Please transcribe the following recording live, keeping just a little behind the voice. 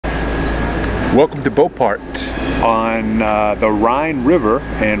Welcome to Boppard on the Rhine River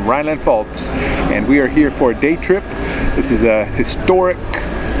and Rhineland-Palatinate, and we are here for a day trip. This is a historic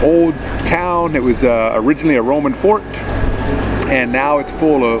old town. It was originally a Roman fort, and now it's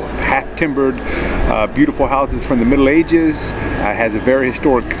full of half-timbered, beautiful houses from the Middle Ages. It has a very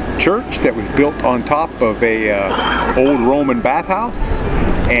historic church that was built on top of a old Roman bathhouse.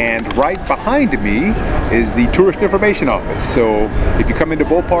 And right behind me is the tourist information office. So if you come into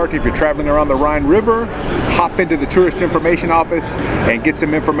Boppard, if you're traveling around the Rhine River, hop into the tourist information office and get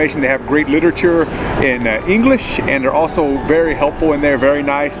some information. They have great literature in English, and they're also very helpful in there, very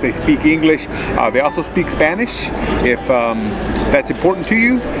nice. They speak English. They also speak Spanish if that's important to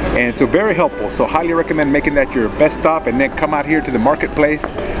you, and so very helpful. So highly recommend making that your best stop, and then come out here to the marketplace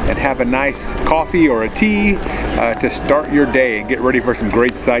and have a nice coffee or a tea to start your day and get ready for some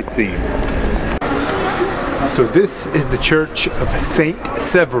great sightseeing. So this is the Church of Saint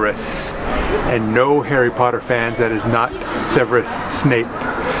Severus, and no Harry Potter fans, that is not Severus Snape.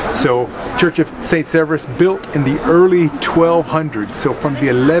 So Church of Saint Severus, built in the early 1200s, so from the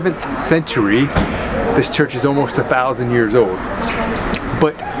 11th century. This church is almost 1,000 years old.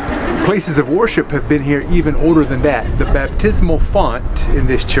 But places of worship have been here even older than that. The baptismal font in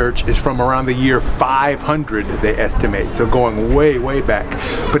this church is from around the year 500, they estimate, so going way, way back.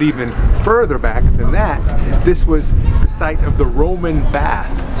 But even further back than that, this was the site of the Roman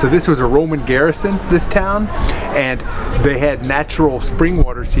bath. So this was a Roman garrison, this town, and they had natural spring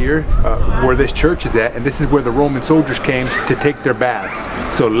waters here where this church is at, and this is where the Roman soldiers came to take their baths.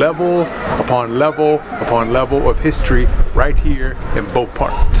 So level upon level upon level of history right here in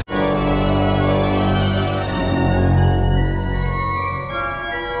Boppard.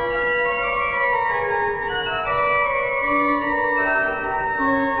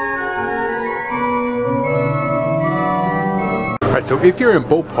 So if you're in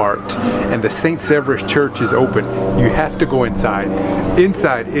Boppard and the St. Severus Church is open, you have to go inside.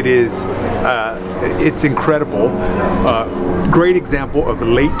 Inside it is, it's incredible. Great example of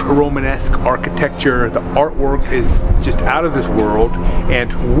late Romanesque architecture. The artwork is just out of this world,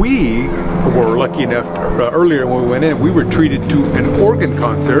 and we were lucky enough earlier when we went in, we were treated to an organ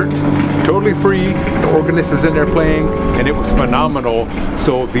concert, totally free. The organist was in there playing, and it was phenomenal.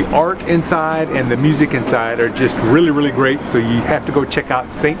 So the art inside and the music inside are just really, really great. So you have to go check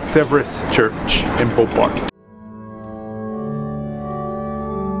out St. Severus Church in Boppard.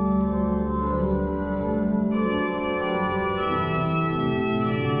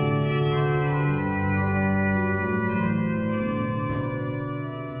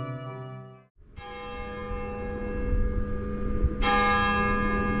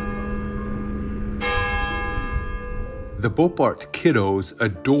 The Boppard kiddos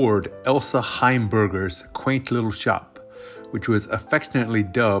adored Elsa Heimberger's quaint little shop, which was affectionately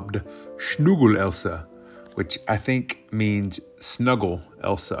dubbed Snuggle Elsa, which I think means snuggle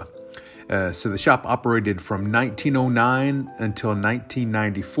Elsa. So the shop operated from 1909 until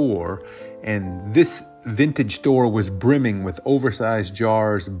 1994, and this vintage store was brimming with oversized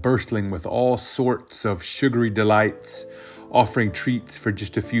jars, bursting with all sorts of sugary delights, offering treats for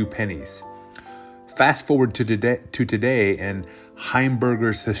just a few pennies. Fast forward to today, and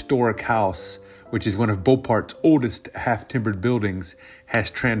Heimberger's historic house, which is one of Boppard's oldest half-timbered buildings, has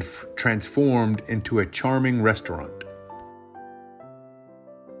transformed into a charming restaurant.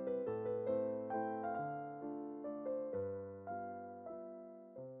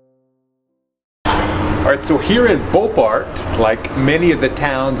 Alright, so here in Boppard, like many of the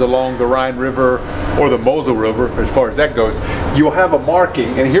towns along the Rhine River or the Mosel River, as far as that goes, you'll have a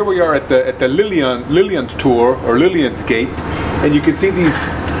marking, and here we are at the Lillian's Tour, or Lillian's Gate, and you can see these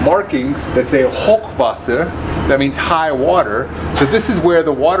markings that say Hochwasser, that means high water. So this is where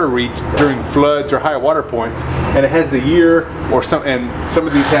the water reached during floods or high water points, and it has the year, or some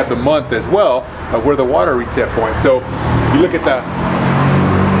of these have the month as well, of where the water reached that point. So you look at the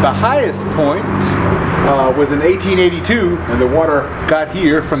highest point was in 1882, and the water got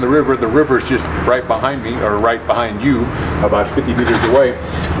here from the river. The river's just right behind me, or right behind you, about 50 meters away.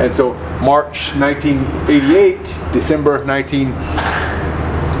 And so March 1988, December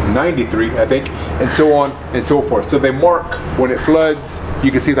 1993, I think, and so on and so forth. So they mark when it floods.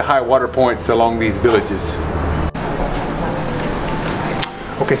 You can see the high water points along these villages.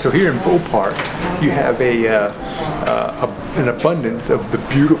 Okay, so here in Boppard, you have an abundance of the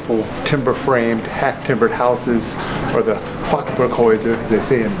beautiful timber-framed, half-timbered houses, or the Fachwerkhäuser, as they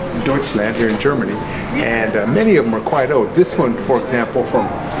say in Deutschland, here in Germany. And many of them are quite old. This one, for example, from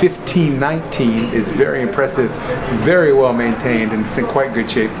 1519 is very impressive, very well maintained, and it's in quite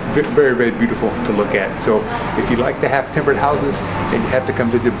good shape. Very, very beautiful to look at. So if you like the half-timbered houses and you have to come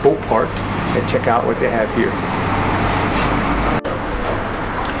visit Boppard, and check out what they have here.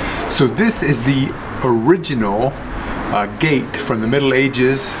 So this is the original gate from the Middle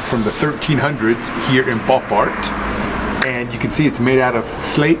Ages, from the 1300s here in Boppard. And you can see it's made out of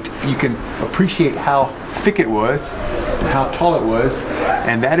slate. You can appreciate how thick it was and how tall it was.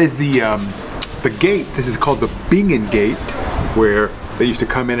 And that is the gate. This is called the Bingen Gate, where they used to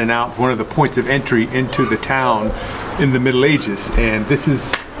come in and out, one of the points of entry into the town in the Middle Ages. And this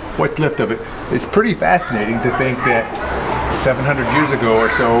is what's left of it. It's pretty fascinating to think that 700 years ago or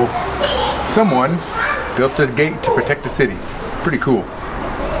so, someone built this gate to protect the city. It's pretty cool.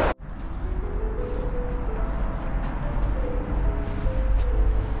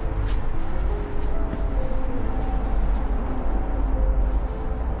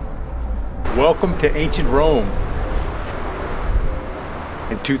 Welcome to ancient Rome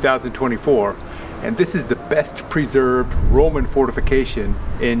in 2024, and this is the best preserved Roman fortification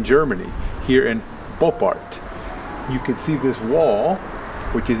in Germany, here in Boppard. You can see this wall,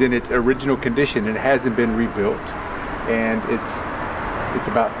 which is in its original condition and hasn't been rebuilt, and it's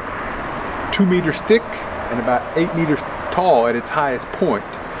about 2 meters thick and about 8 meters tall at its highest point.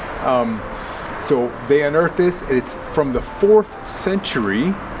 So they unearthed this, and it's from the 4th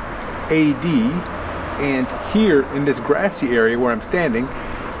century AD, and here in this grassy area where I'm standing,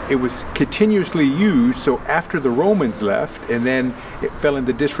 it was continuously used. So after the Romans left, and then it fell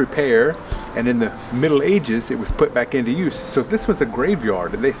into disrepair, and in the Middle Ages it was put back into use. So this was a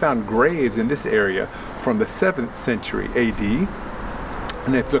graveyard, and they found graves in this area from the 7th century AD.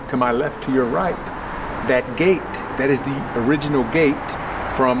 And if you look to my left, to your right, that gate, that is the original gate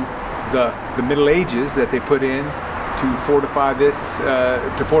from the Middle Ages that they put in to fortify this,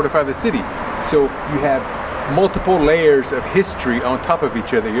 to fortify the city. So you have multiple layers of history on top of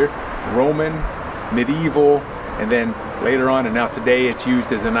each other here: Roman, medieval, and then later on, and now today, it's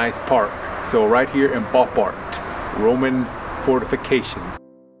used as a nice park. So right here in Boppard, Roman fortifications.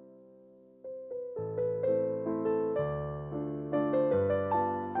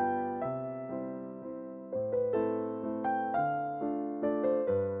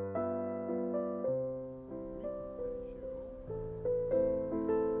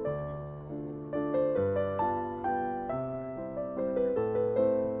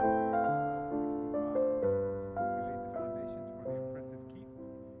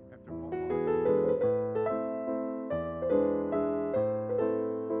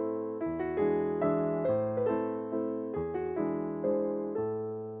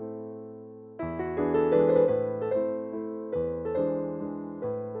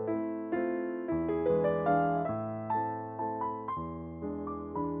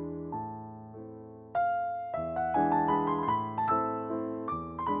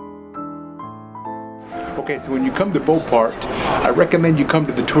 Okay, so when you come to Boppard, I recommend you come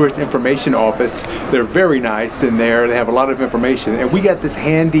to the tourist information office. They're very nice in there. They have a lot of information. And we got this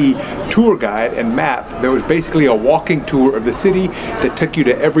handy tour guide and map that was basically a walking tour of the city that took you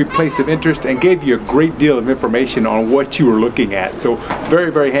to every place of interest and gave you a great deal of information on what you were looking at. So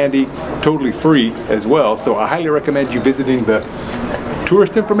very, very handy, totally free as well. So I highly recommend you visiting the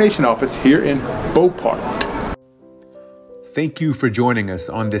tourist information office here in Boppard. Thank you for joining us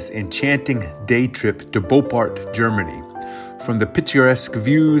on this enchanting day trip to Boppard, Germany. From the picturesque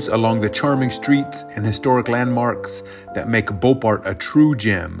views along the charming streets and historic landmarks that make Boppard a true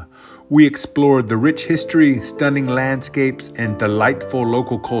gem, we explored the rich history, stunning landscapes, and delightful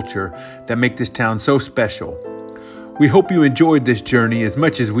local culture that make this town so special. We hope you enjoyed this journey as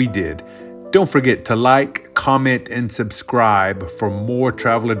much as we did. Don't forget to like, comment, and subscribe for more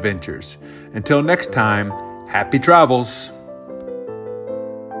travel adventures. Until next time, happy travels!